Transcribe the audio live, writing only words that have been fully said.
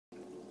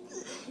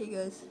Hey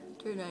guys,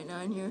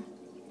 Turd99 here.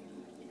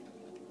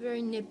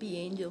 Very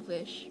nippy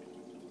angelfish.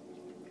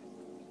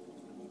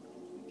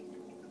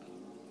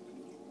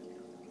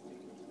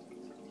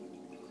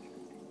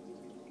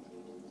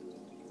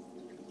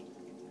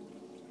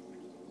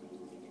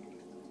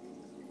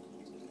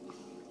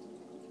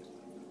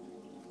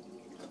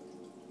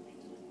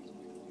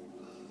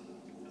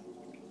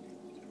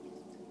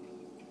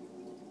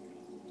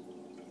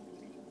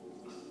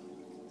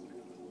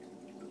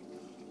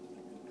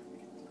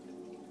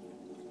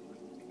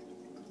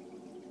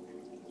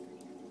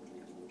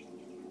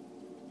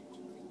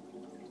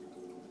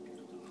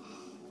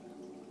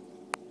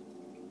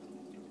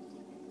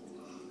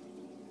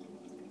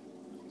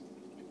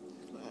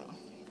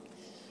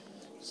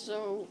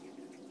 So,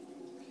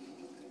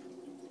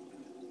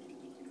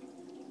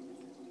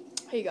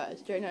 hey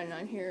guys,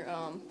 Turd99 here.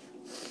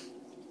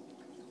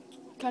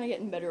 Kind of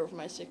getting better over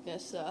my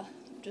sickness.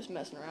 Just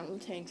messing around with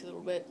the tanks a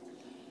little bit.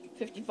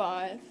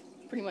 55,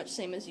 pretty much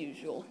same as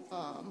usual.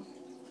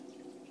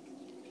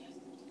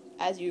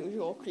 As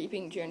usual,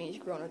 creeping journey's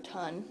grown a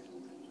ton.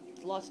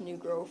 Lots of new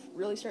growth.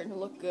 Really starting to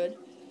look good.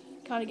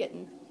 Kind of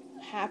getting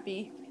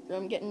happy.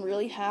 I'm getting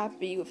really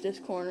happy with this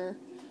corner.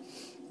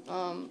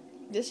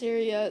 This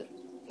area,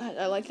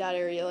 I like that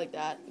area like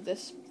that.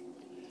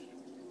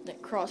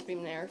 That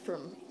crossbeam there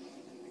from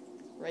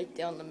right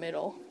down the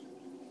middle.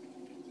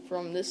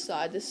 From this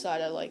side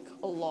I like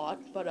a lot,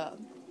 but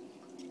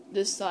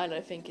this side I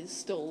think is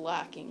still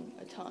lacking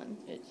a ton.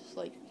 It's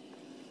like,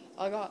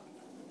 I got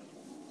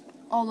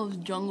all those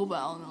jungle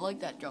val, and I like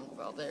that jungle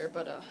val there,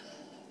 but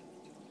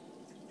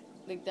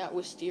like that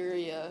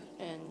wisteria,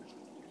 and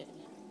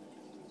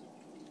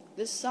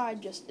this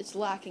side it's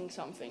lacking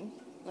something.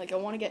 Like, I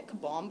want to get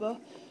kabamba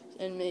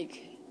and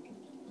make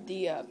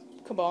the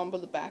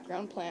kabamba the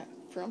background plant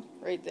from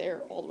right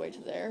there all the way to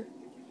there.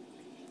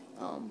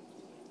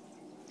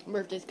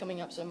 Birthday's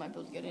coming up, so I might be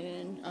able to get it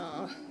in.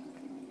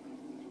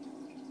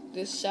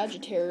 This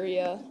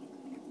Sagittaria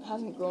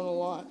hasn't grown a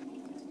lot.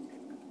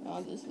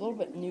 There's a little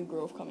bit new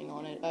growth coming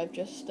on it. I've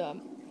just,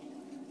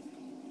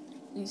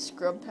 these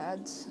scrub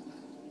pads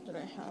that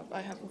I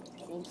have a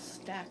whole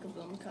stack of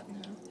them cut in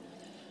half.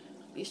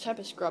 These type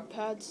of scrub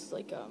pads,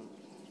 like,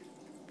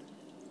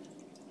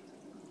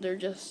 they're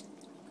just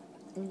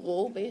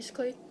wool,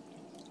 basically.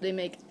 They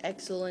make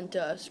excellent,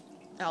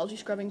 algae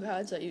scrubbing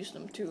pads. I use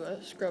them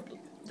to, scrub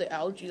the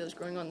algae that's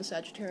growing on the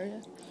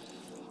Sagittaria.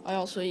 I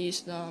also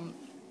used,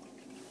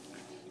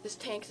 this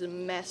tank is a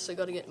mess. I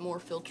gotta get more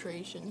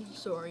filtration.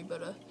 Sorry,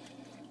 but,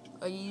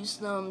 I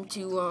used them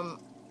to,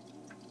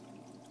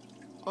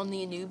 on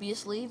the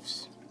Anubias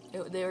leaves.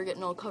 They were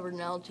getting all covered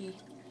in algae.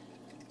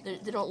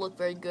 They don't look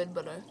very good,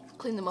 but I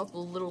cleaned them up a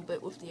little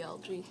bit with the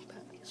algae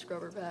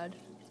scrubber pad.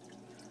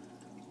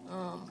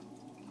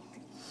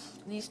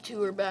 These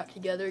two are back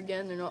together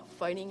again. They're not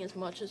fighting as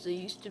much as they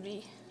used to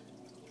be.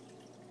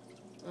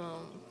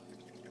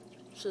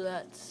 So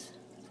that's...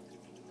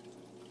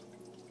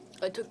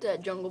 I took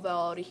that jungle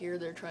val out of here.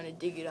 They're trying to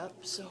dig it up.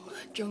 So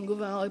that jungle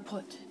val I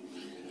put...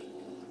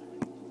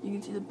 You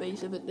can see the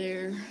base of it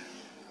there.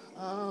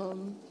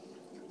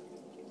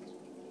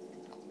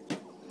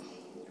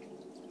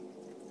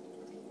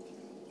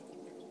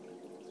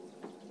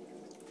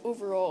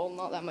 Overall,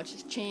 not that much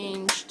has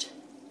changed.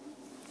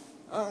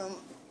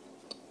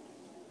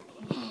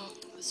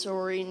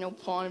 Sorry, no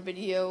pond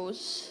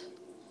videos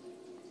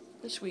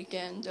this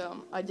weekend.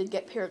 I did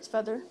get parrot's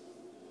feather,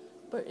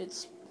 but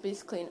it's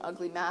basically an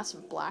ugly mass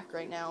of black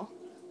right now.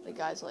 The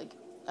guy's like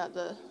at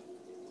the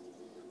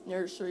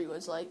nursery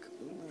was like,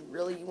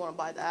 really, you want to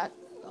buy that?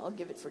 I'll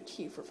give it to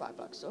you for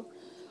 $5. So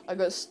I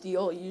go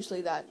steal.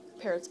 Usually that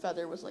parrot's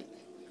feather was like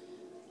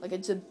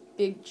it's a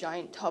big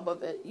giant tub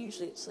of it.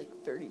 Usually it's like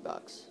 $30.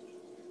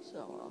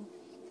 So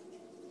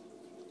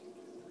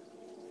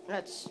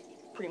that's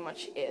pretty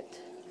much it.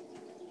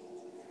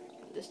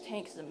 This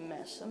tank is a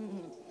mess.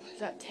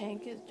 That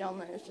tank is down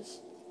there is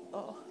just,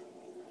 oh.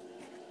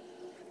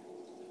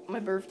 My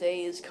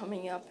birthday is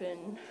coming up,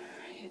 and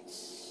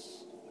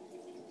it's,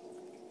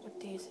 what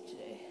day is it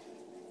today?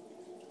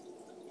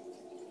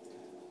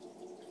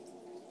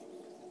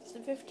 It's the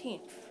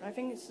 15th. I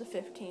think it's the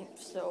 15th,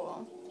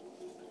 so,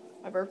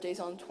 my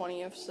birthday's on the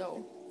 20th,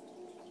 so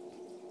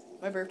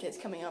my birthday's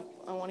coming up.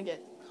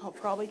 I'll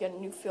probably get a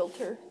new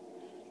filter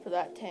for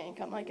that tank.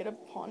 I might get a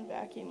pond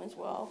vacuum as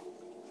well.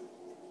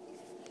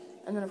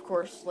 And then, of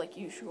course, like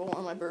usual,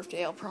 on my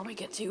birthday, I'll probably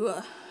get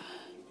to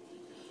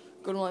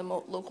go to my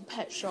local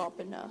pet shop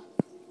and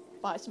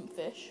buy some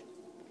fish.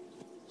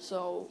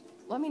 So,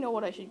 let me know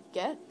what I should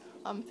get.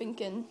 I'm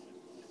thinking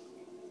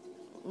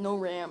no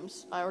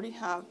rams. I already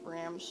have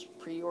rams,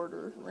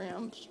 pre-order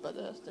rams, but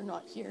they're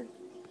not here.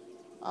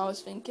 I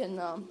was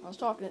thinking, I was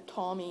talking to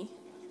Tommy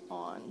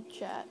on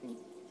chat, and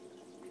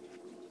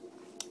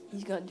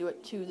he's gonna do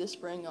it too this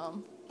spring.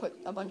 Put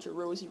a bunch of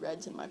rosy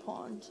reds in my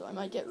pond, so I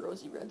might get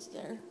rosy reds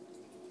there.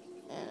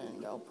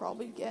 And I'll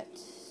probably get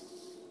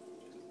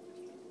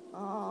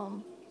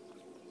kabamba,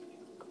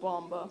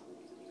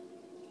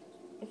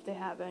 if they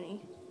have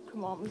any.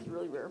 Kabamba's a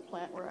really rare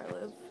plant where I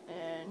live.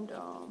 And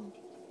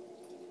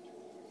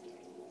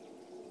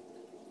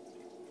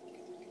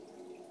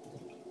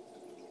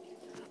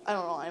I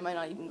don't know, I might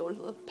not even go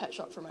to the pet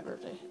shop for my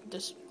birthday.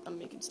 Just, I'm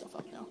making stuff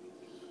up now.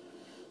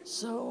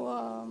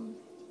 So,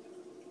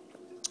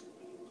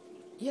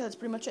 yeah, that's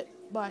pretty much it.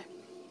 Bye.